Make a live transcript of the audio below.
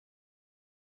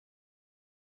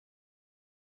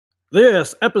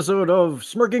This episode of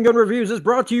Smirking Gun Reviews is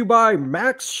brought to you by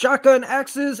Max Shotgun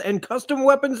Axes and Custom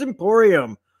Weapons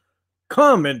Emporium.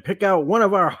 Come and pick out one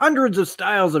of our hundreds of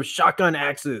styles of shotgun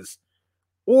axes.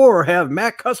 Or have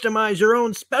Mac customize your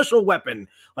own special weapon,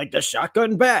 like the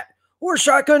shotgun bat or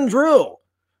shotgun drill.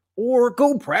 Or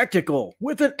go practical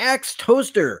with an axe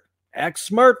toaster, axe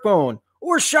smartphone,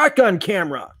 or shotgun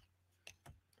camera.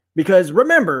 Because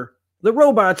remember, the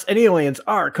robots and aliens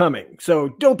are coming, so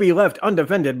don't be left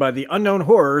undefended by the unknown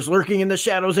horrors lurking in the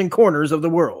shadows and corners of the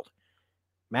world.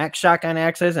 Max Shotgun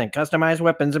Axes and Customized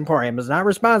Weapons Emporium is not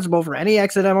responsible for any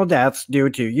accidental deaths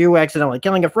due to you accidentally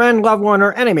killing a friend, loved one,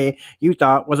 or enemy you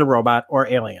thought was a robot or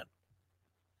alien.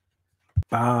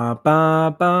 Ba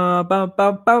ba ba ba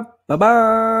ba ba ba ba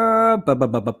ba ba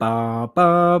ba ba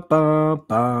ba ba ba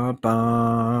ba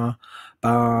ba.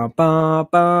 Ba ba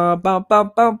ba ba ba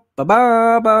ba ba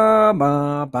ba ba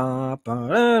ba ba ba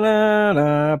da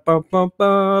da ba ba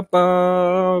ba ba ba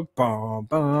ba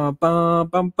ba ba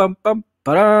ba ba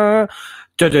ba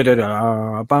da da da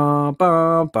da ba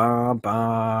ba ba ba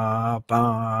ba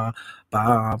ba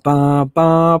ba ba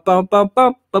ba ba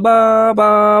ba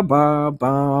ba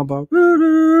ba ba ba.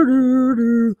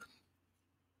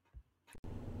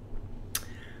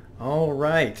 All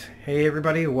right. Hey,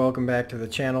 everybody. Welcome back to the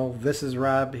channel. This is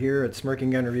Rob here at Smirking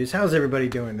Gun Reviews. How's everybody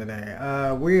doing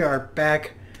today? We are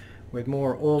back with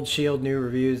more Old S.H.I.E.L.D. New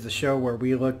Reviews, the show where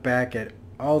we look back at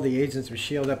all the Agents of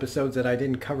S.H.I.E.L.D. episodes that I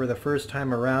didn't cover the first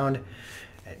time around.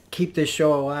 Keep this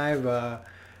show alive.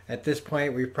 At this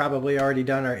point, we've probably already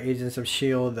done our Agents of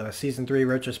S.H.I.E.L.D. Season 3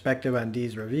 retrospective on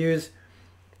D's Reviews.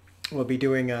 We'll be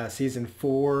doing Season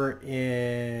 4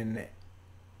 in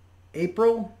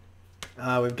April.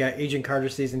 We've got Agent Carter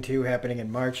Season 2 happening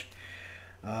in March.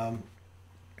 And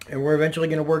we're eventually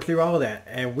going to work through all of that.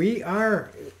 And we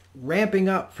are ramping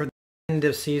up for the end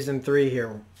of Season 3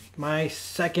 here. My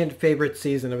second favorite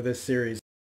season of this series.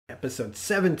 Episode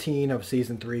 17 of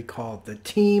Season 3 called The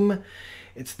Team.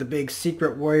 It's the big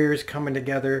Secret Warriors coming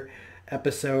together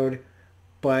episode.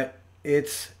 But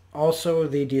it's also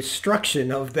the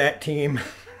destruction of that team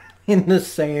in the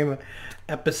same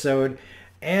episode.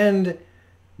 And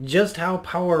just how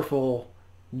powerful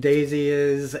Daisy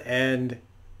is and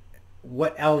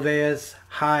what Alveus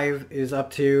Hive is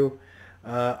up to.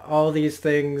 All these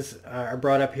things are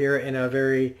brought up here in a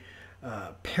very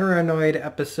paranoid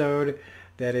episode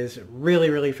that is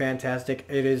really, really fantastic.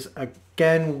 It is,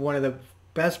 again, one of the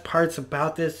best parts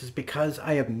about this is because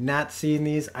I have not seen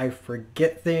these. I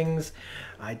forget things.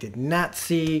 I did not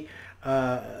see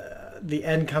the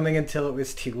end coming until it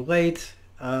was too late.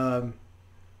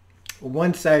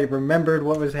 Once I remembered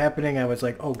what was happening, I was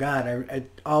like, oh God,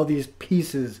 all these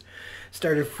pieces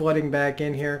started flooding back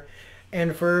in here.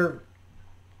 And for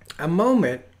a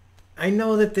moment, I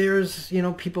know that there's,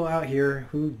 people out here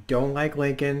who don't like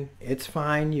Lincoln. It's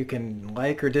fine. You can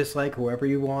like or dislike whoever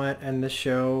you want in the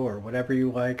show or whatever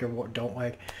you like or don't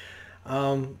like.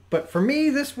 But for me,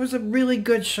 this was a really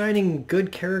good, shining,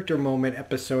 good character moment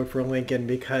episode for Lincoln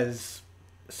because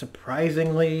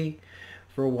surprisingly,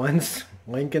 for once,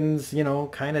 Lincoln's,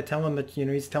 kind of telling the,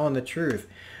 he's telling the truth.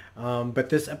 But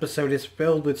this episode is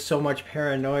filled with so much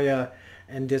paranoia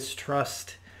and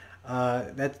distrust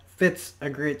that fits a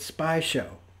great spy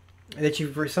show. That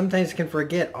you sometimes can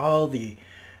forget all the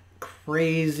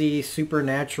crazy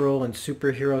supernatural and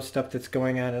superhero stuff that's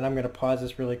going on. And I'm going to pause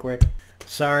this really quick.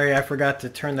 Sorry, I forgot to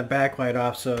turn the backlight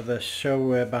off, so the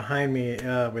show behind me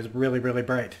was really, really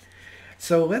bright.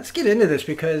 So let's get into this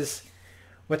because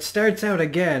what starts out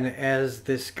again as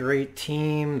this great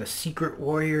team, the Secret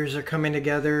Warriors are coming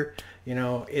together.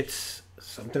 It's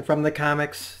something from the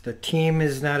comics. The team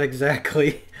is not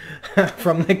exactly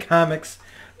from the comics,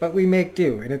 but we make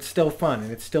do, and it's still fun,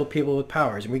 and it's still people with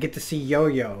powers. And we get to see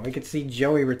Yo-Yo, we get to see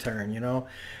Joey return,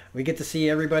 We get to see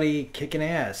everybody kicking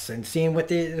ass and seeing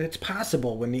it's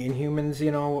possible when the Inhumans,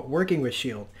 working with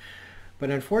S.H.I.E.L.D. But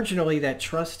unfortunately, that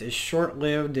trust is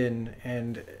short-lived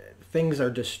and things are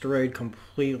destroyed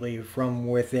completely from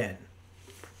within.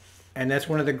 And that's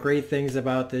one of the great things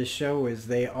about this show is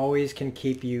they always can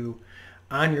keep you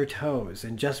on your toes.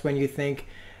 And just when you think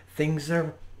things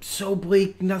are so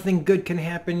bleak, nothing good can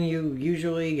happen, you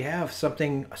usually have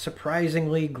something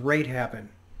surprisingly great happen.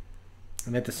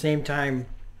 And at the same time,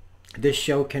 this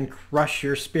show can crush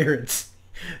your spirits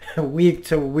week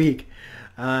to week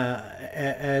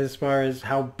as far as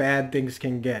how bad things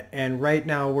can get. And right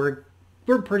now we're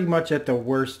pretty much at the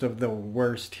worst of the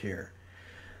worst here.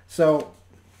 So,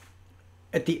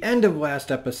 at the end of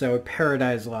last episode,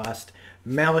 Paradise Lost,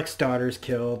 Malick's daughter's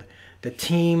killed, the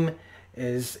team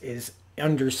is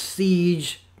under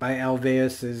siege by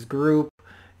Alveus's group.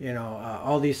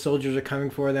 All these soldiers are coming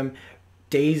for them.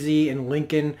 Daisy and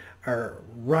Lincoln are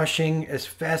rushing as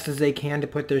fast as they can to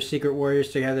put their secret warriors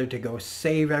together to go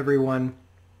save everyone.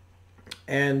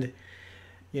 And,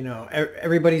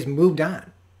 everybody's moved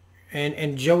on.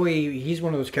 And Joey, he's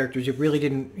one of those characters who really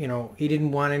didn't, he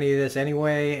didn't want any of this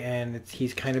anyway, and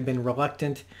he's kind of been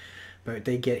reluctant. But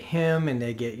they get him, and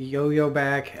they get Yo-Yo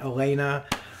back, Elena,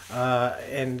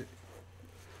 and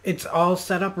it's all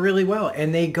set up really well.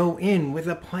 And they go in with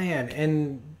a plan,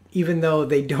 and even though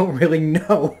they don't really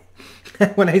know,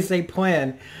 when I say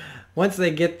plan, once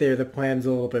they get there, the plan's a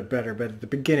little bit better. But at the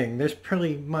beginning, there's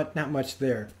probably not much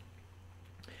there.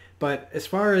 But as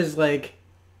far as like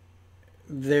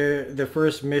the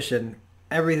first mission,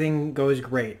 everything goes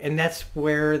great. And that's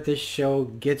where this show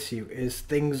gets you, is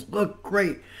things look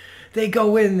great. They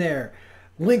go in there.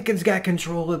 Lincoln's got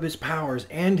control of his powers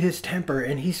and his temper,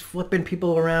 and he's flipping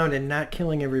people around and not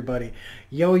killing everybody.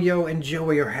 Yo-Yo and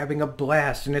Joey are having a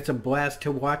blast, and it's a blast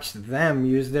to watch them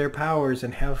use their powers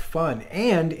and have fun.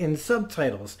 And in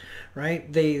subtitles,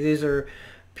 right? These are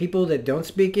people that don't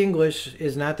speak English,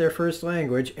 is not their first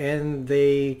language, and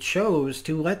they chose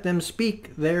to let them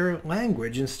speak their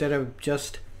language instead of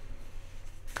just,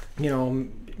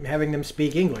 having them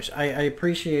speak English. I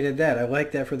appreciated that. I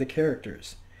like that for the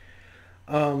characters.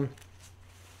 The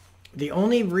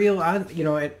only real,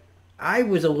 I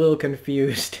was a little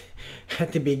confused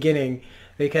at the beginning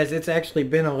because it's actually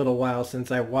been a little while since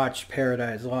I watched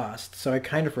Paradise Lost. So I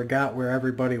kind of forgot where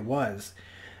everybody was,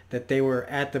 that they were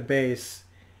at the base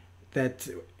that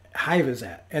Hive is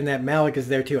at, and that Malick is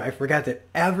there too. I forgot that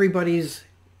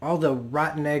all the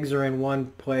rotten eggs are in one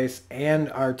place, and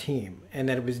our team, and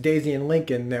that it was Daisy and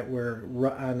Lincoln that were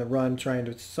on the run trying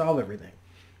to solve everything.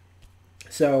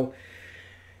 So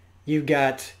you've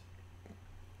got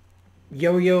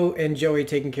Yo-Yo and Joey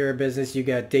taking care of business. You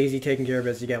got Daisy taking care of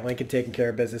business. You got Lincoln taking care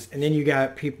of business. And then you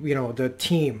got people, the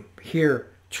team here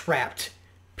trapped,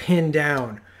 pinned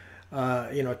down,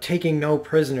 taking no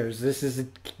prisoners. This is a,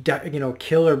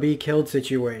 kill or be killed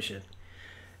situation.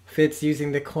 Fitz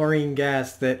using the chlorine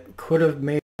gas that could have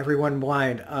made everyone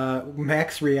blind.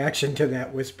 Mac's reaction to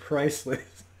that was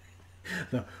priceless.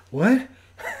 What?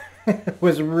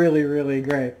 Was really, really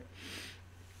great.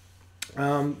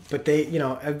 But they,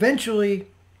 eventually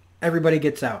everybody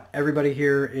gets out. Everybody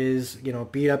here is,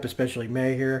 beat up, especially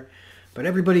May here. But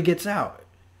everybody gets out.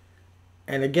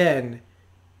 And again,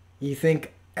 you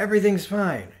think everything's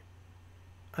fine.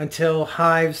 Until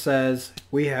Hive says,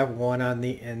 we have one on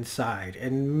the inside.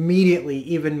 And immediately,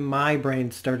 even my brain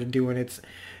started doing its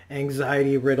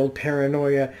anxiety-riddled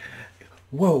paranoia.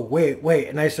 Whoa, wait.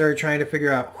 And I started trying to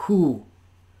figure out who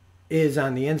is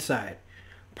on the inside.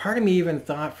 Part of me even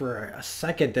thought for a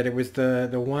second that it was the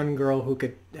one girl who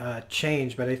could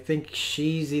change, but I think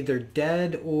she's either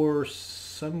dead or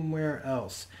somewhere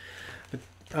else. But,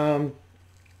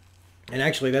 and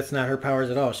actually, that's not her powers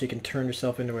at all. She can turn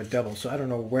herself into a devil, so I don't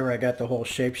know where I got the whole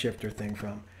shapeshifter thing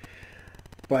from.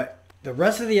 But the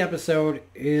rest of the episode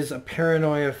is a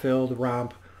paranoia-filled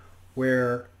romp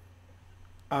where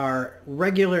our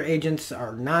regular agents,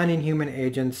 our non-inhuman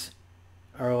agents,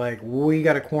 are like, we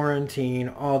got to quarantine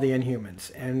all the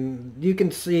Inhumans. And you can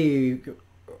see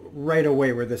right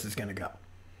away where this is going to go.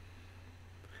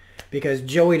 Because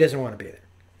Joey doesn't want to be there.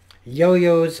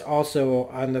 Yo-Yo's also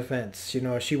on the fence.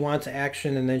 She wants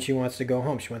action and then she wants to go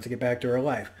home. She wants to get back to her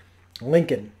life.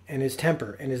 Lincoln and his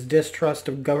temper and his distrust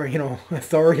of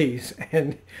authorities.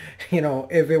 And,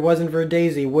 if it wasn't for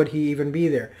Daisy, would he even be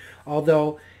there?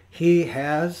 Although he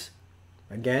has,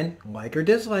 again, like or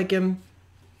dislike him,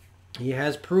 he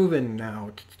has proven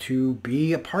now to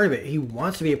be a part of it. He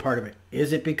wants to be a part of it.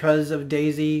 Is it because of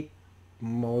Daisy?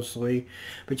 Mostly.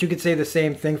 But you could say the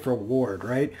same thing for Ward,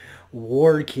 right?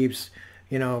 Ward keeps,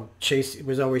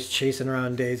 was always chasing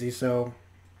around Daisy. So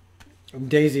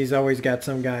Daisy's always got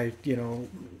some guy,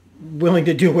 willing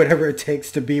to do whatever it takes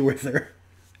to be with her.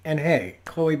 And hey,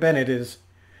 Chloe Bennett is,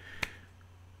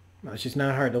 well, she's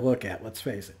not hard to look at, let's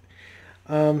face it.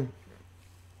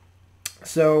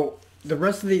 So the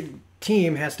rest of the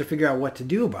team has to figure out what to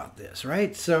do about this,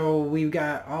 right? So we've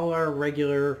got all our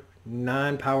regular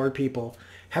non-powered people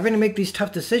having to make these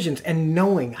tough decisions and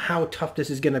knowing how tough this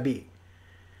is going to be.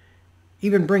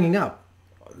 Even bringing up,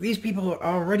 these people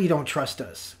already don't trust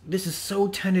us. This is so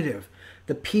tentative.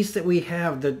 The peace that we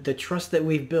have, the trust that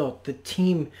we've built, the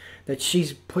team that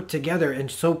she's put together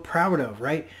and so proud of,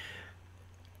 right?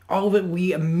 All of it,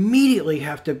 we immediately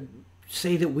have to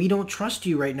say that we don't trust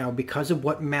you right now because of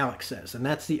what Malick says. And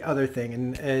that's the other thing,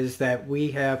 and is that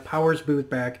we have Powers Booth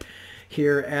back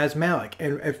here as Malick.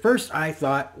 And at first I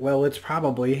thought, well, it's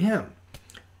probably him.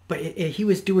 but he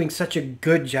was doing such a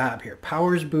good job here.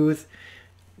 Powers Booth,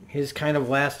 his kind of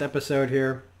last episode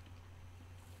here,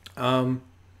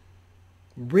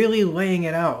 really laying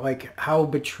it out, like how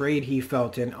betrayed he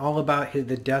felt and all about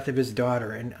the death of his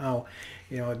daughter, and how,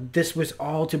 this was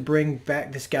all to bring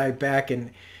back this guy back,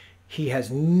 and he has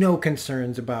no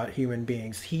concerns about human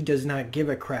beings. He does not give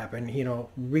a crap. And,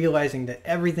 realizing that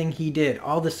everything he did,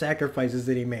 all the sacrifices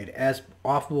that he made, as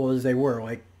awful as they were,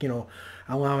 like,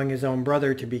 allowing his own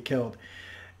brother to be killed,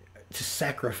 to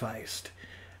sacrificed,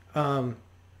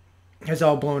 has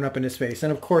all blown up in his face.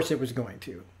 And of course it was going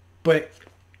to. But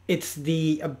it's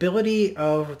the ability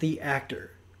of the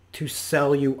actor to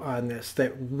sell you on this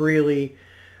that really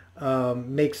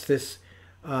makes this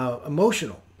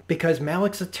emotional. Because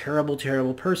Malick's a terrible,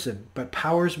 terrible person, but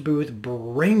Powers Booth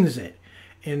brings it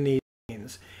in these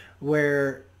scenes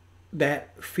where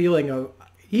that feeling of,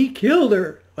 he killed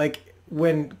her, like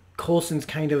when Coulson's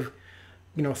kind of,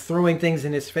 throwing things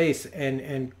in his face,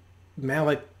 and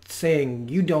Malick saying,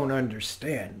 you don't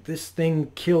understand. This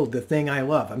thing killed the thing I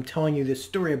love. I'm telling you this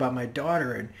story about my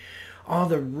daughter and all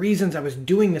the reasons I was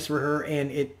doing this for her,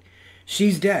 and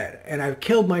she's dead, and I've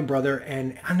killed my brother,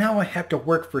 and now I have to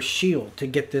work for S.H.I.E.L.D. to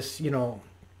get this,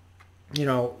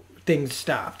 things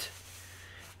stopped.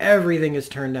 Everything is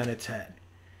turned on its head.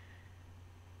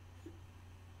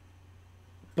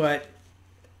 But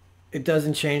it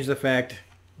doesn't change the fact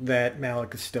that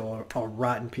Malick is still a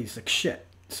rotten piece of shit.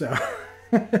 So,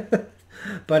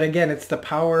 but again, it's the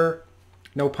power,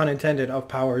 no pun intended, of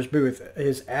Powers Booth,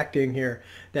 his acting here,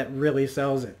 that really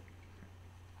sells it.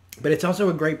 But it's also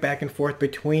a great back and forth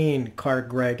between Clark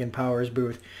Gregg and Powers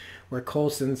Booth, where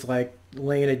Coulson's like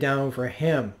laying it down for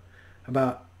him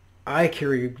about, I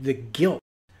carry the guilt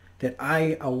that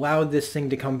I allowed this thing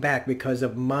to come back because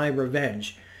of my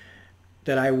revenge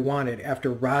that I wanted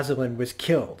after Rosalind was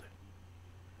killed.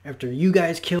 After you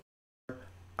guys killed her,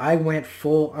 I went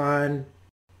full on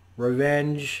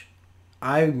revenge.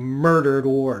 I murdered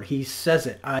Ward. He says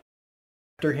it.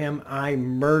 After him, I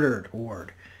murdered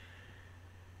Ward.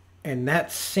 And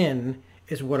that sin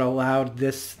is what allowed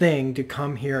this thing to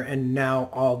come here, and now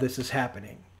all this is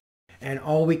happening. And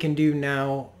all we can do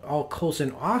now, all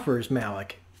Coulson offers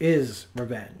Malick, is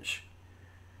revenge.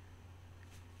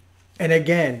 And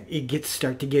again, it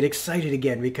start to get excited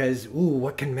again because,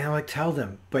 what can Malick tell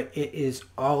them? But it is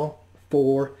all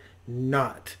for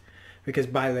naught. Because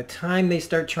by the time they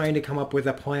start trying to come up with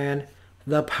a plan,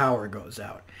 the power goes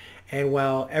out. And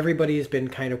while everybody's been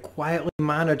kind of quietly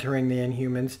monitoring the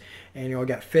Inhumans, and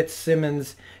got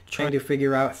Fitzsimmons trying to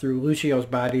figure out through Lucio's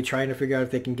body, trying to figure out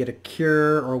if they can get a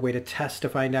cure or a way to test to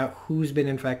find out who's been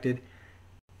infected,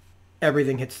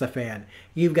 everything hits the fan.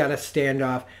 You've got a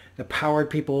standoff. The powered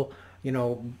people,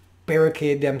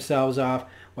 barricade themselves off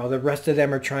while the rest of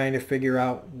them are trying to figure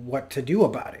out what to do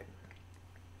about it.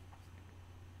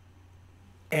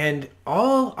 And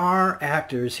all our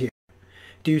actors here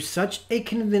do such a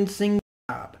convincing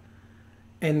job.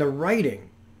 And the writing,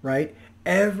 right?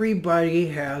 Everybody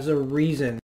has a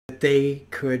reason that they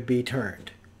could be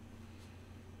turned.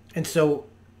 And so,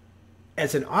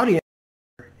 as an audience,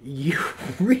 you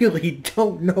really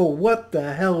don't know what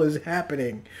the hell is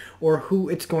happening or who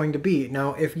it's going to be.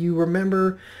 Now, if you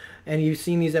remember and you've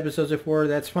seen these episodes before,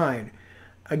 that's fine.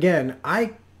 Again,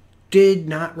 I did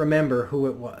not remember who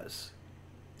it was.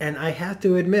 And I have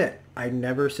to admit, I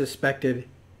never suspected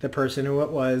the person who it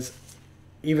was,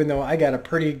 even though I got a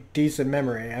pretty decent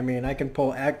memory. I mean, I can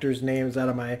pull actors' names out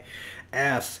of my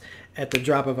ass at the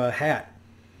drop of a hat.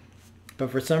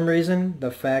 But for some reason,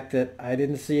 the fact that I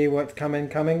didn't see what's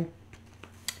coming,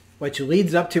 which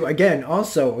leads up to, again,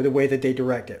 also the way that they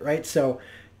direct it, right? So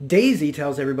Daisy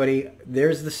tells everybody,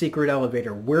 there's the secret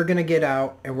elevator. We're going to get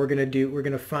out, and we're going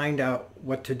to find out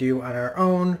what to do on our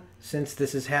own since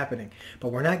this is happening.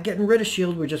 But we're not getting rid of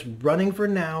S.H.I.E.L.D. We're just running for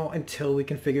now until we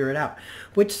can figure it out.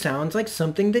 Which sounds like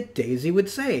something that Daisy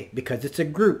would say, because it's a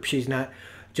group. She's not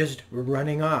just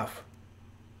running off.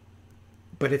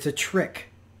 But it's a trick.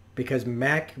 Because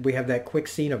Mac, we have that quick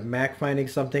scene of Mac finding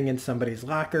something in somebody's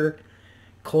locker.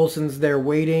 Coulson's there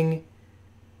waiting.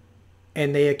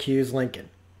 And they accuse Lincoln.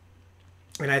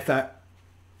 And I thought,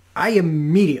 I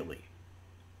immediately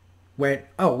went,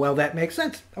 oh, well, that makes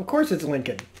sense. Of course it's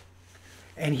Lincoln.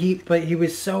 But he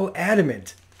was so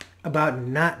adamant about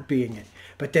not being it.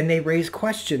 But then they raise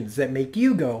questions that make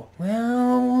you go,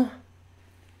 well.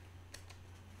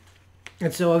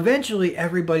 And so eventually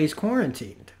everybody's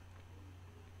quarantined.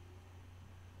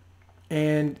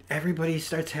 And everybody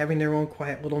starts having their own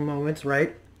quiet little moments,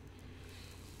 right?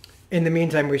 In the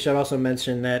meantime, we should also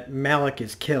mention that Malick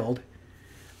is killed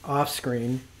off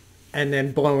screen and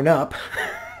then blown up.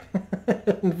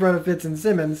 in front of Fitz and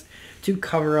Simmons to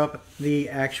cover up the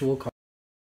actual call.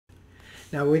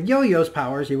 Now with Yo-Yo's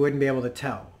powers, you wouldn't be able to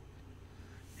tell.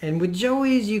 And with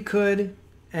Joey's you could,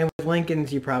 and with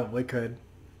Lincoln's you probably could.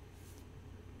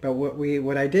 But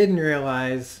what I didn't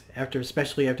realize,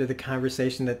 especially after the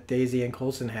conversation that Daisy and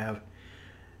Coulson have,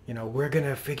 we're going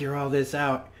to figure all this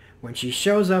out. When she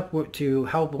shows up to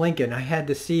help Lincoln, I had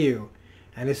to see you.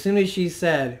 And as soon as she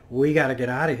said, we got to get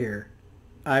out of here,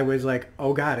 I was like,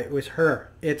 oh God, it was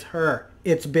her. It's her.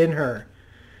 It's been her.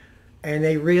 And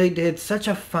they really did such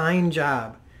a fine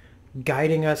job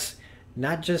guiding us,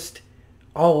 not just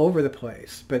all over the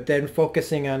place, but then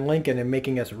focusing on Lincoln and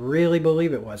making us really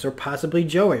believe it was. Or possibly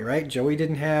Joey, right? Joey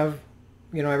didn't have,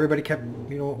 everybody kept,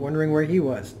 wondering where he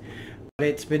was. But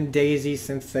it's been Daisy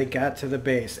since they got to the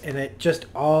base. And it just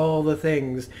all the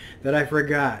things that I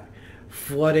forgot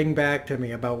flooding back to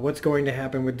me about what's going to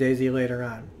happen with Daisy later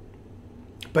on.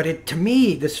 But to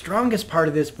me, the strongest part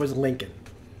of this was Lincoln.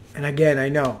 And again, I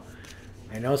know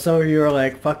some of you are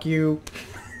like, fuck you,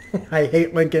 I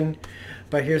hate Lincoln.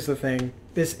 But here's the thing.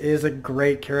 This is a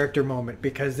great character moment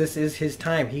because this is his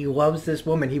time. He loves this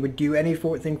woman. He would do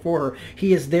anything for her.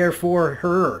 He is there for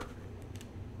her.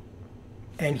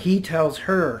 And he tells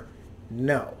her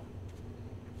no.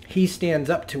 He stands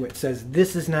up to it, says,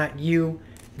 this is not you.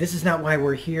 This is not why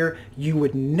we're here. You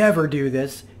would never do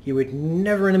this. You would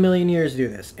never in a million years do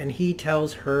this. And he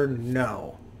tells her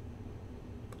no.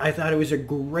 I thought it was a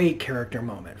great character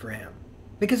moment for him.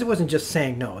 Because it wasn't just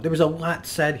saying no. There was a lot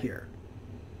said here.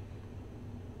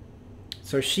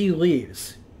 So she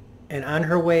leaves. And on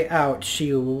her way out,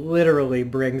 she literally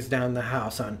brings down the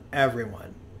house on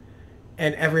everyone.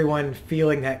 And everyone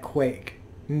feeling that quake.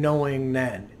 Knowing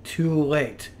then, too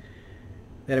late,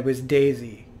 that it was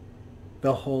Daisy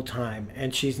the whole time.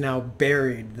 And she's now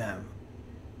buried them.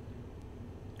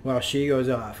 While she goes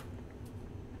off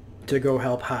to go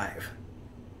help Hive.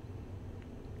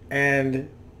 And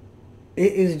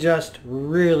it is just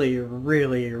really,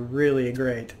 really, really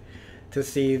great to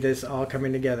see this all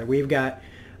coming together. We've got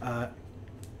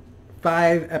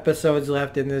 5 episodes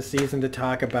left in this season to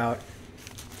talk about.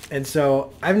 And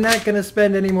so I'm not going to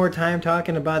spend any more time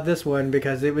talking about this one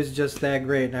because it was just that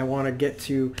great. And I want to get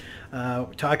to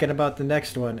talking about the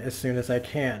next one as soon as I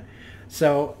can.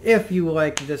 So if you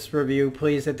like this review,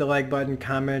 please hit the like button,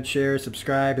 comment, share,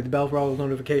 subscribe, hit the bell for all the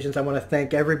notifications. I want to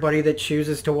thank everybody that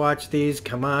chooses to watch these.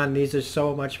 Come on, these are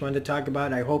so much fun to talk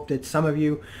about. I hope that some of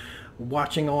you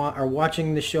are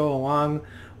watching the show along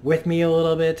with me a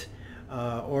little bit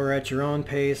or at your own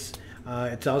pace.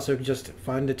 It's also just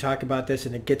fun to talk about this,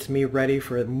 and it gets me ready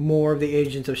for more of the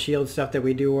Agents of S.H.I.E.L.D. stuff that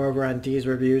we do over on D's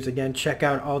Reviews. Again, check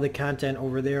out all the content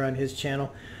over there on his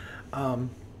channel.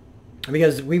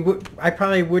 Because I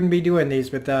probably wouldn't be doing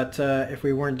these without if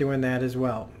we weren't doing that as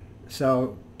well.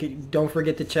 So don't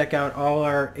forget to check out all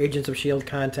our Agents of S.H.I.E.L.D.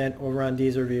 content over on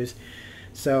D's Reviews.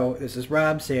 So this is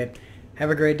Rob saying,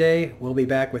 have a great day. We'll be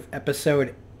back with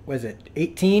episode, was it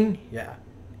 18? Yeah.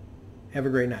 Have a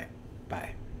great night.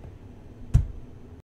 Bye.